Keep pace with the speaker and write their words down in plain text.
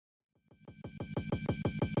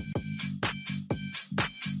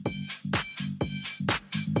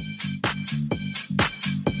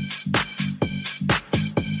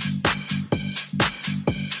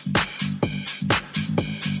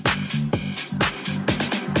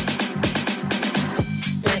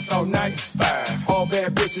night. 5. All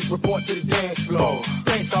bad bitches report to the dance floor. 4.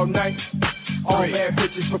 Dance all night. All 3. Bad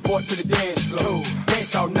bitches report to the dance floor. 2.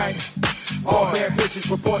 Dance all night. All 1. Bad bitches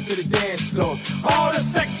report to the dance floor. All the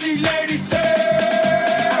sexy ladies say,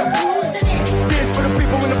 dance for the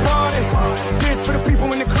people in the party. Dance for the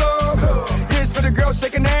people in the club. Dance for the girls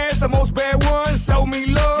shaking ass. The most bad ones show me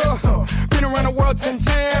love. Been around the world 10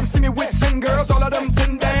 times. See me with 10 girls. All of them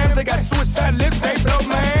 10 dams. They got suicide lips. They blow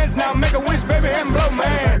mans. Now make a wish, baby, and blow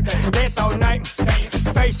man. Dance all night.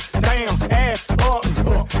 Face down. Ass up.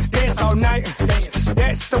 Dance all night.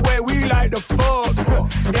 That's the way we like to fuck.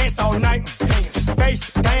 Dance all night.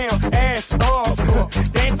 Face down. Ass up.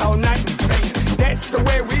 Dance all night. That's the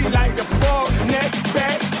way we like to fuck. Neck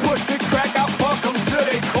back. Pussy crack. I fuck them till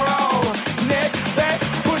they crawl. Neck back.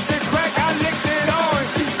 Pussy crack. I licked it on.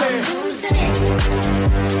 She said, losing it.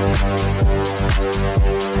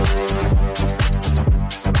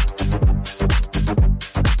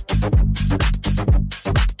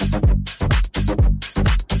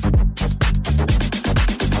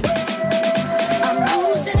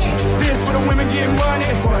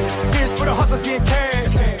 Hustlers get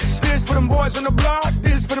cash. This for them boys on the block.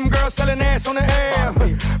 This for them girls selling ass on the air.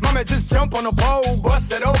 Mama just jump on the pole,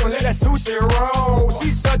 bust it open, let that sushi roll.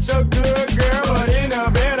 She's such a good girl, but in a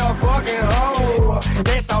bed a fucking hole.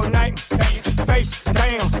 Dance all night, face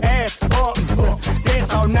down, ass up.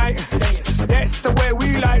 Dance all night, that's the way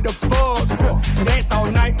we like to fuck. Dance all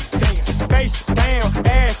night, face down,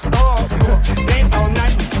 ass up. Dance all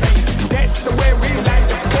night, that's the way we like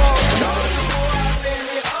to fuck.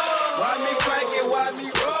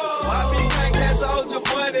 Soldier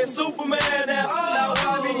boy, that Superman, that now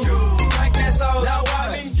why me you crank that soul, now why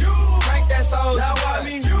me you crank that soul, now why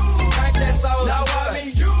me you crank that soul, now why me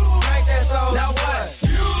you crank that soul, now what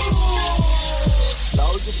you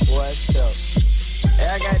Soldier boy, tell hey,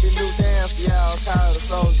 I got the new dance for y'all called the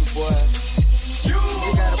Soldier boy. You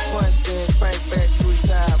gotta punch then crank back 3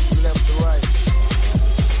 times from left to right.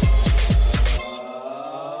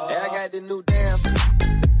 Hey, I got the new dance.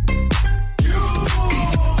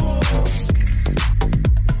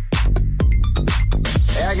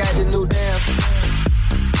 I got the new dance.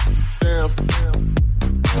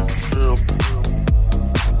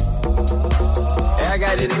 I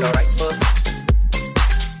got it in the right foot.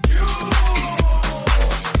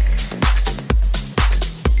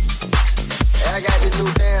 I got the new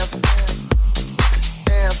dance.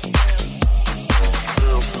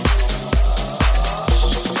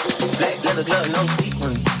 Black leather glove, no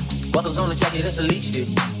sequin. Buckles on the jacket, that's elite shit.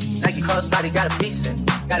 Nike crossbody got a piece in.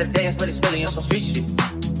 Gotta dance, but it's really on some street shit.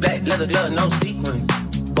 Black leather glove, no sequin.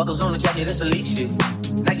 Buckles on the jacket, that's elite shit.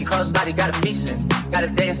 Nike crossbody got a piece in. Gotta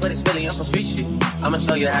dance, but it's really on some street shit. I'ma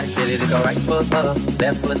show you how to get it. It go right foot up,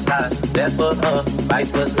 left foot slide, left foot up, right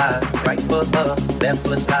foot slide, right foot up, left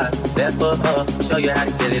foot slide, left foot up. Show you how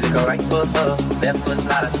to get it. It go right foot up, left foot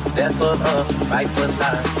slide, left foot up, right foot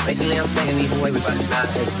slide. Basically, I'm saying either way we bout to slide.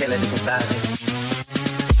 Hey, can't let this one slide.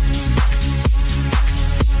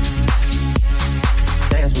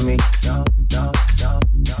 Dance with me. No, no, no,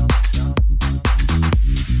 no, no.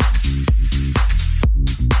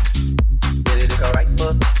 Get it to go right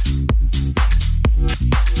foot.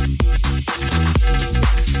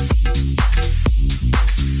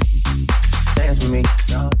 Dance with me.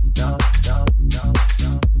 No, no, no, no,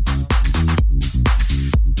 no.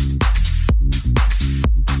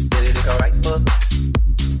 Get it to go right foot.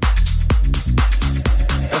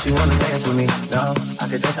 Don't you wanna dance with me? No, I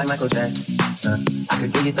could dance like Michael Jackson. I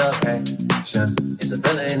could give you the passion. It's a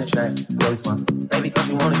fella in the track. Where we from? Baby, don't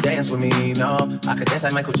you wanna dance with me? No, I could dance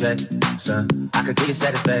like Michael Jackson. I could give you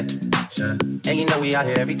satisfaction. And you know we out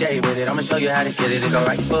here every day with it. I'ma show you how to get it. It go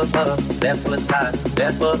right foot up, left foot slide,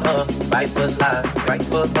 left foot up, right foot slide, right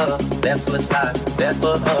foot up, left foot slide, left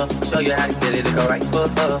foot up. Show you how to get it. It go right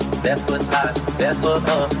foot up, left foot slide, left foot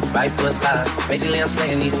up, right foot slide. Basically, I'm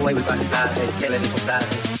saying either way we bout to slide. Hey, can't let this one slide.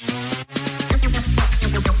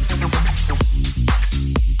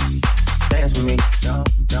 Dance with me. No,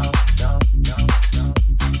 no, no, no, no.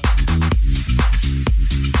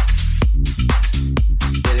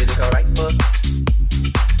 Get it to go right foot.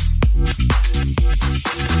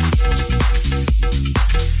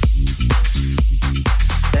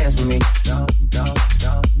 Dance with me. No, no,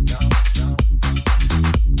 no, no, no.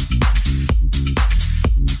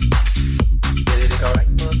 Get it to go right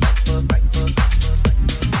foot, right foot, right foot, right foot, right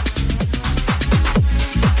foot.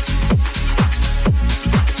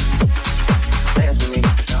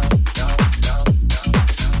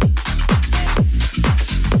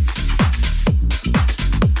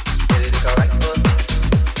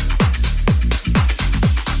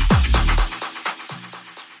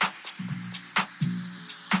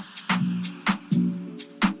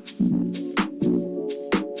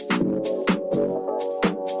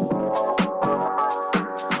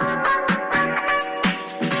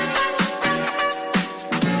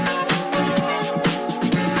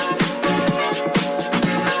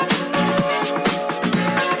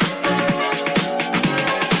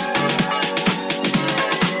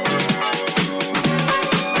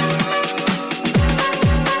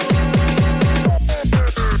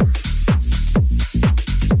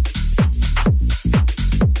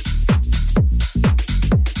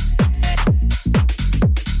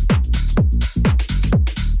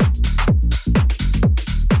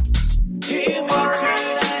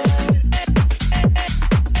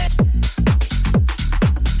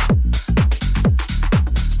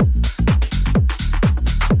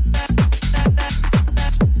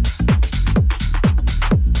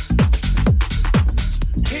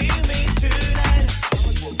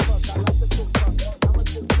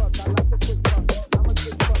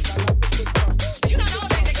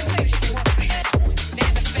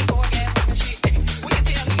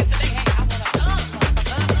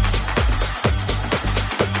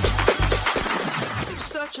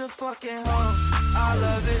 such a fucking hoe, I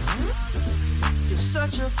love it. You're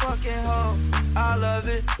such a fucking hoe, I love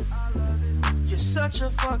it. You're such a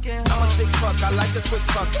fucking hoe. I'm a sick fuck, I like a quick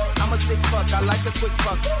fuck. I'm a sick fuck, I like a quick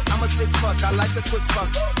fuck. I'm a sick fuck, I like a quick fuck.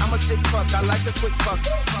 I'm a sick fuck, I like a quick fuck.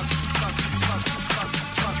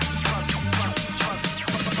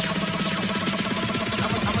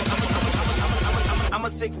 I'm a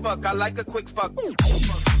sick fuck, I like a quick fuck.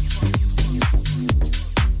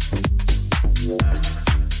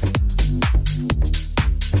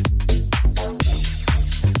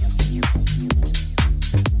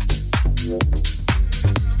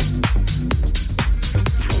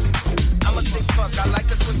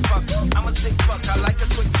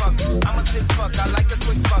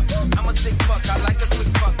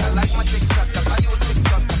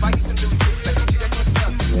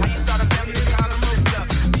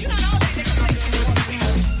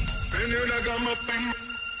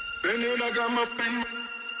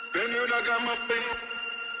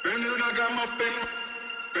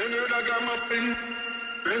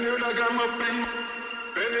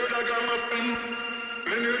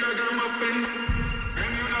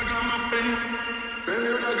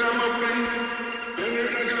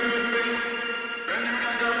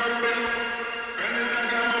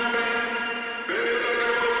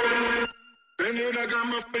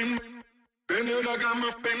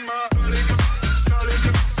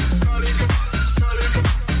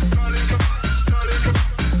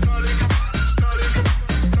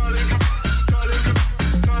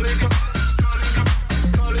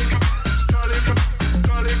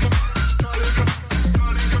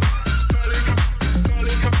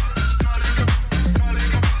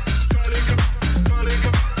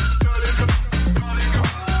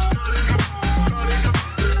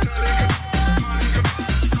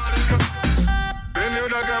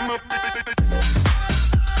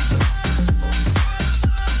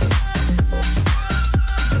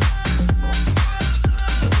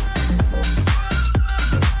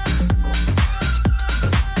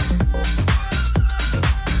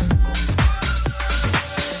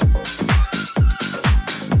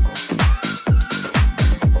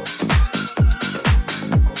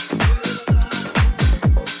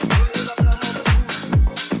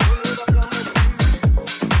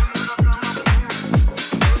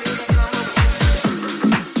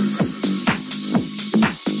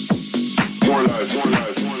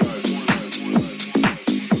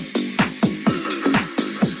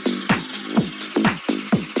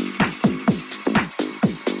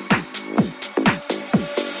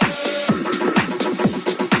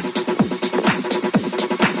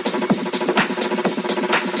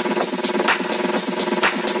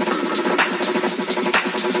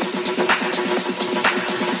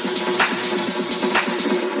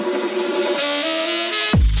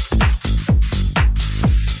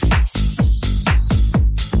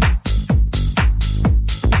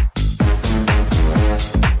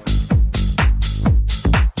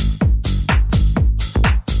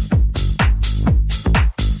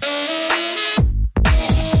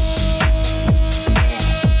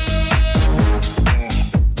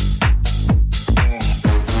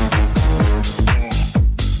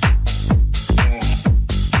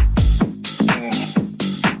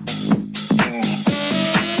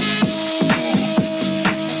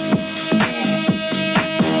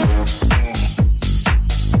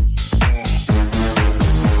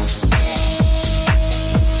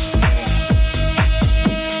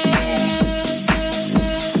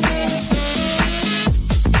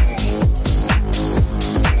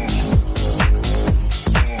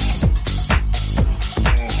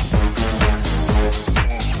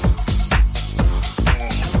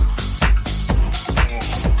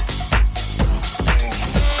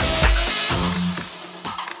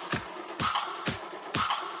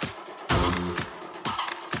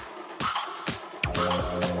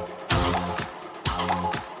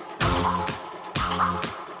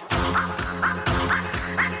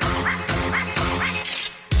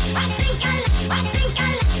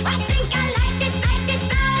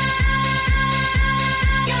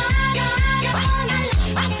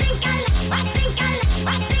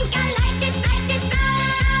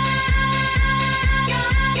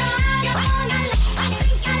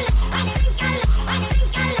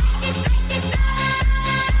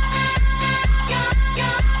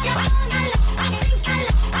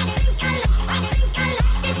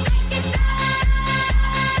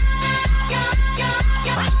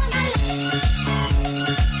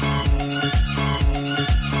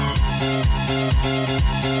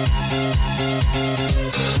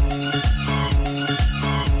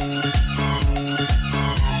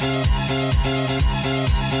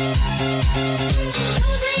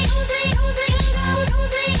 Moving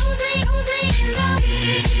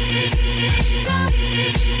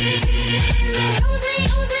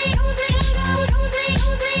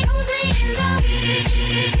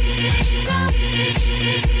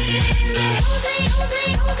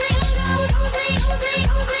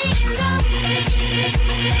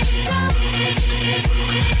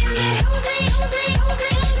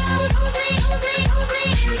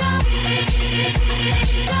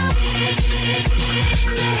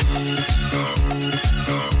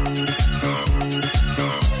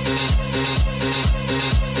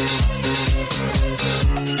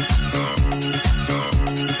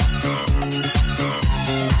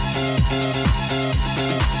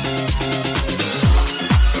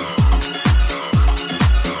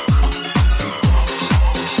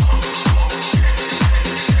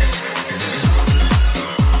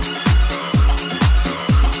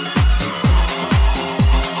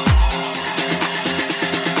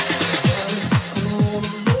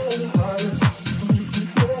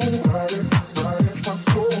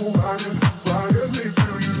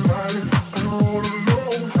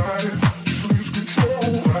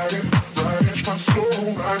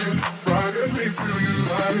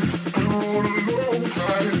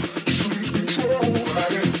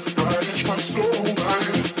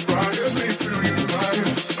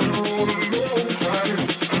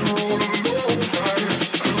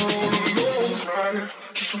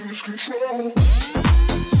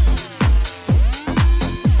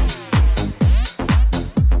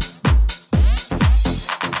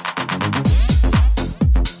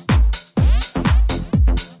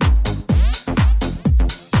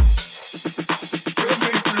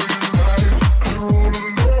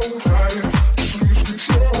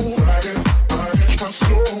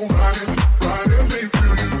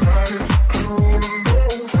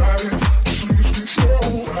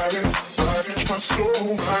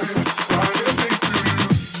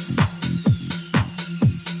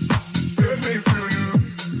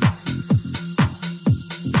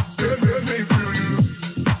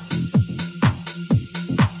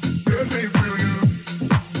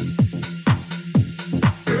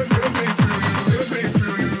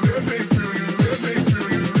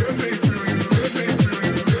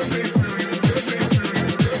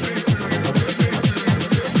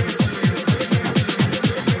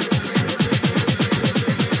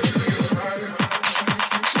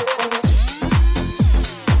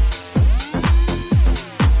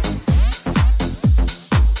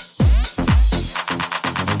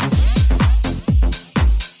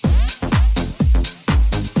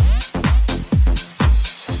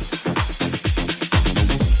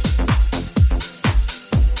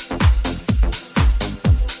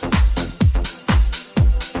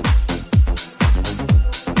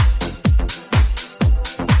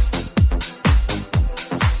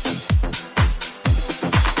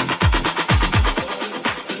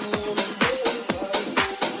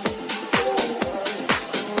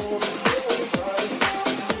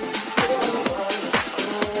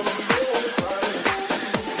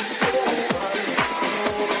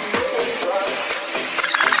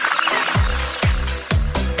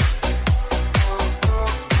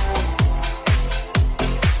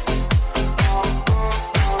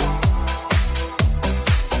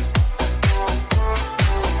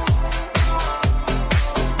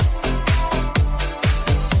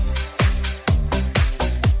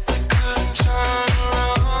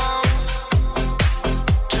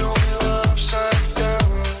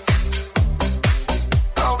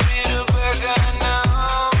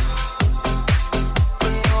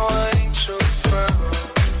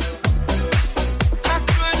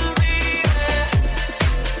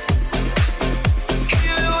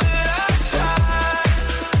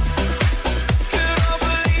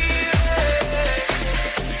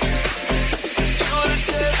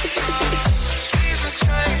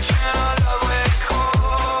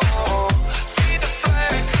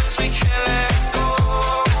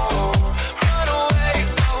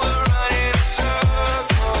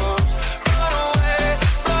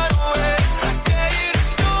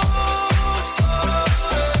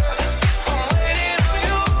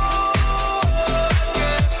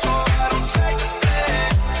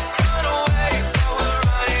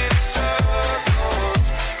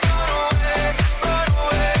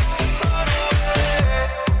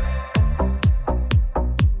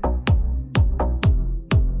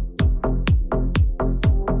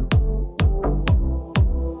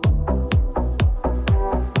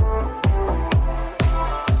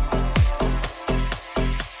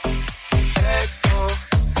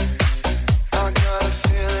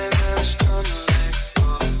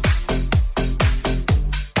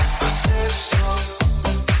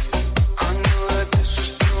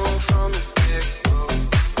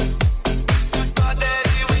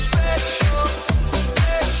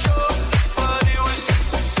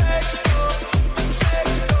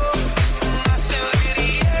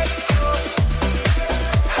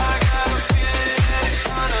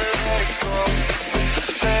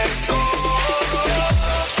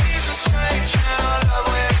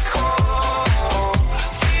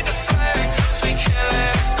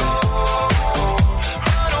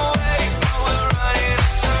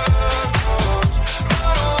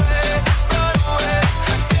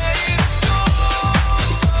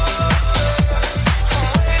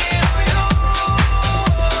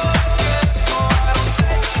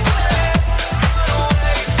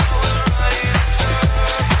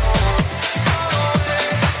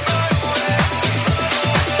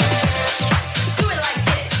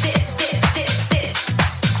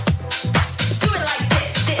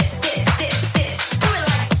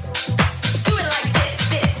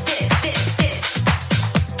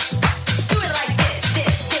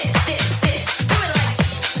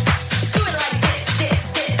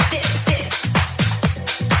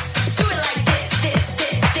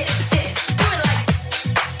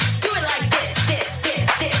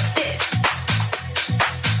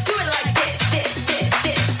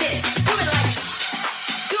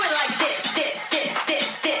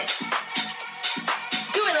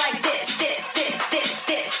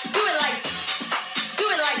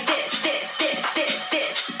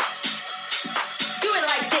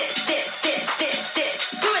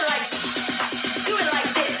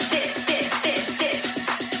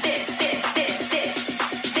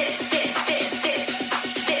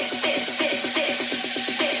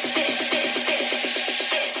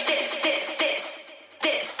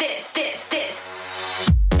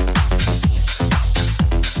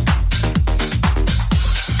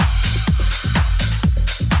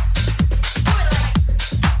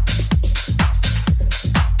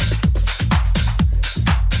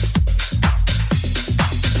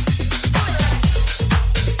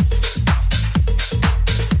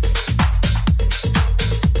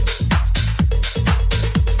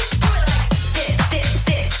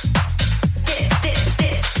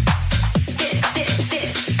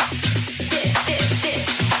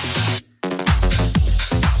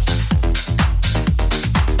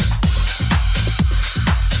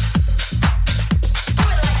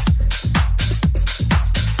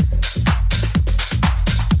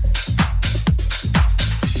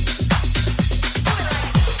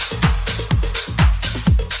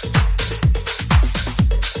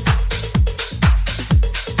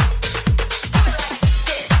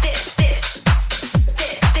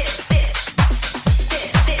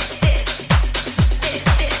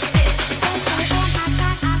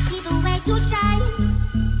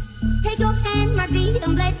my teeth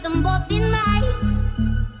and place them both in mine.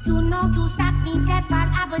 You know you stopped me dead while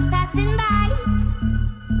I was passing by.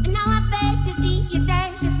 And now I beg to see you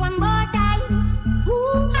dance just one more time.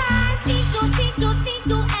 Ooh, I see you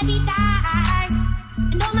every time.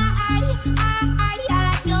 And oh my, I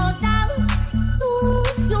like your style. Ooh,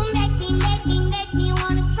 you make me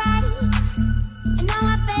wanna try. And now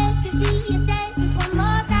I beg to see you dance just one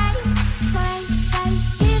more time. Say,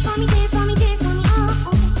 tears for me, oh,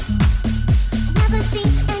 oh. I've never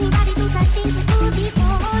seen anybody do the things you do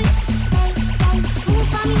before. Say, move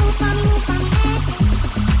for me, hey.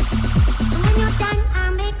 And when you're done,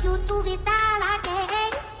 I'll make you do it all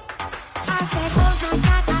again. I said, hold on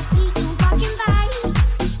tight, I see you walking by.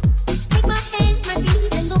 Take my hands, my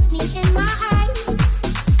feet, and look me in my eyes.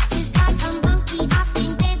 Just like a monkey, I've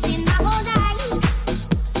been dancing my whole life.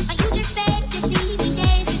 But you just beg to see me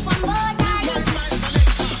dance just one more time.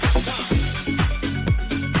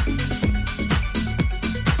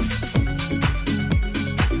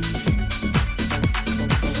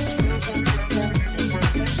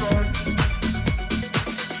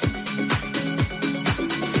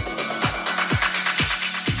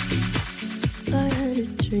 I had a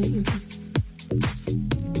dream.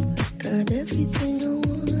 Got everything I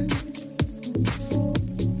wanted.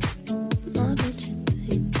 Not what you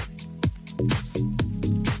think.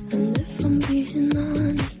 And if I'm being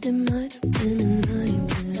honest, it might have been a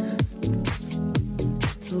nightmare.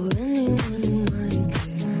 To anyone who might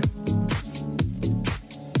care.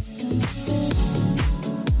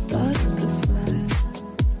 Thought I could fly.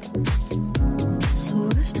 So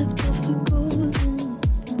I stepped off the golden.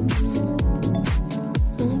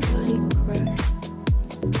 Nobody cried.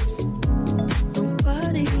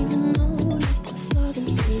 Nobody even noticed. I saw them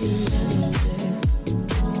standing right there.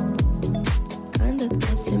 Kinda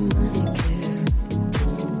thought they might care.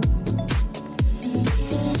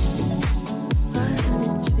 I had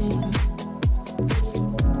a dream.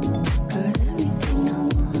 Got everything I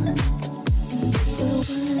wanted. But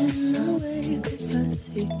when I wake up, I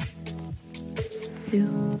see you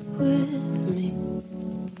with me.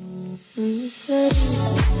 And you said,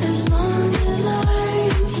 as long as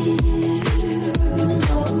I'm here,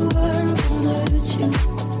 no one can hurt you.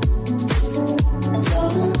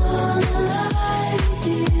 Don't wanna lie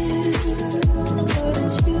here,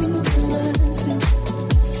 but you can learn to.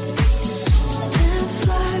 If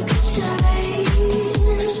I could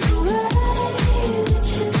change the way that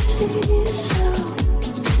you see yourself,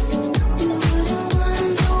 you wouldn't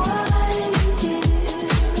wonder why you did.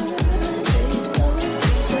 They don't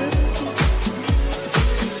deserve you.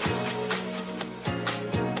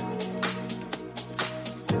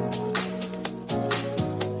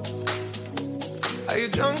 Are you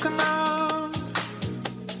drunk enough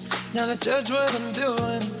now to judge what I'm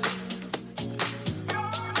doing?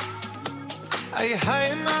 Are you high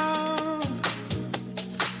enough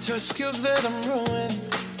to excuse that I'm ruined?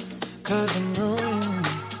 'Cause I'm ruined.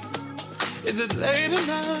 Is it late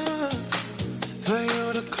enough for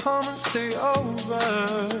you to come and stay over?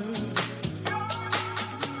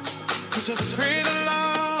 'Cause we're free to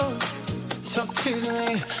love, so tease me.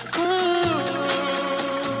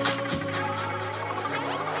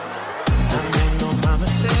 I made no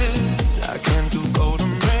promises, I can't do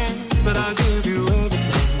golden rings, but I'll give you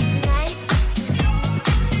everything.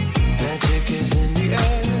 Magic is in the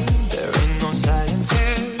air, there ain't no science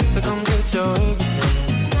here, so come get your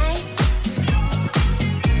everything.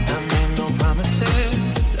 I made no promises,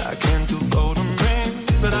 I can't do golden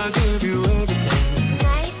rings, but I'll give you everything.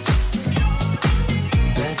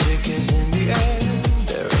 Magic is in the air,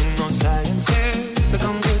 there ain't no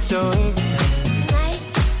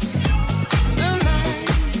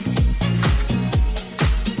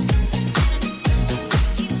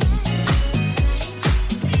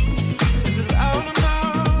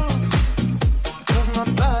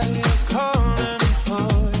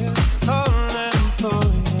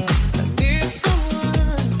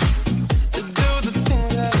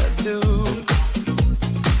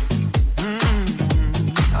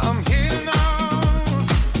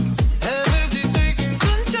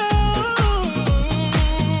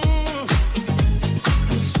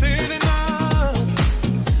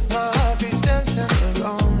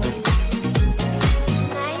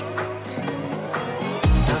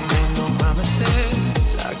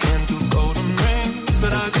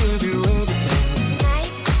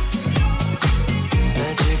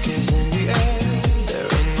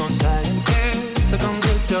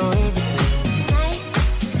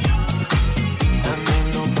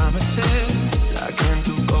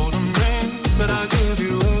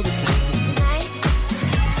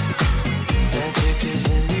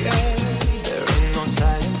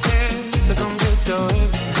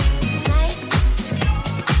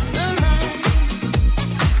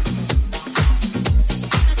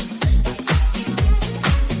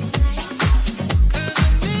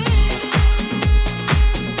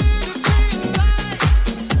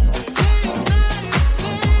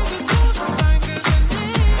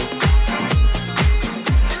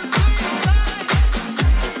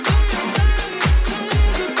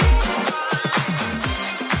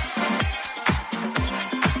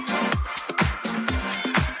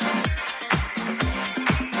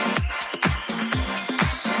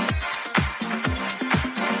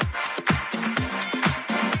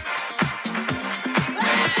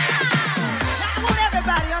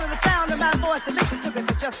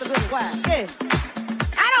why. Yeah.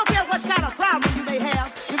 I don't care what kind of problem you may have.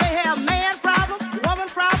 You may have man problem, woman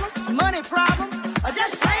problem, money problem, or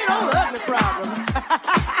just plain old ugly problem.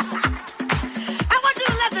 I want you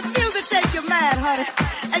to let the music take your mind, honey,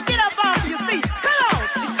 and get up off your feet. Come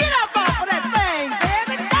on, get up off of that thing,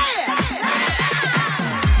 baby. Dance.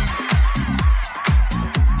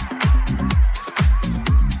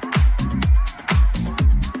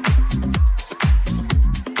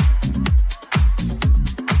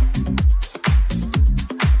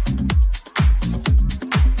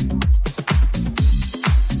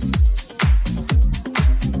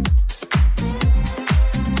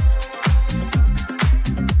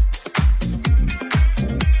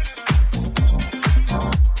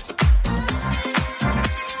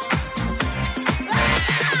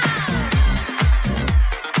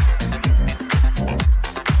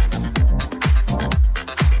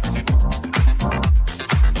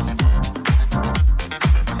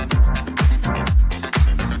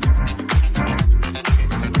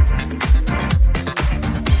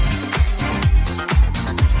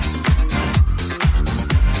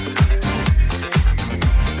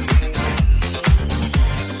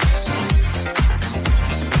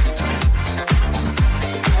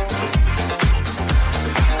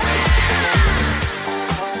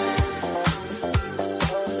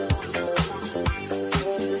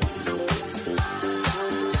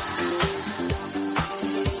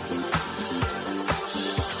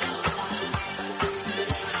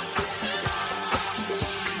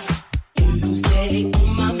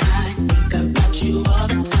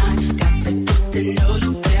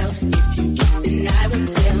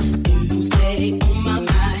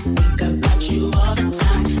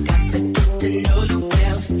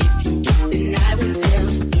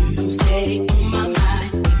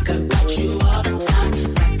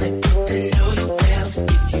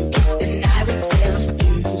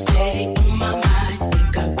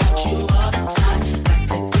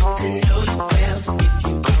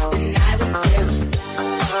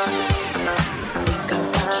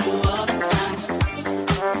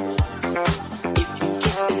 If you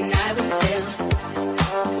kiss the night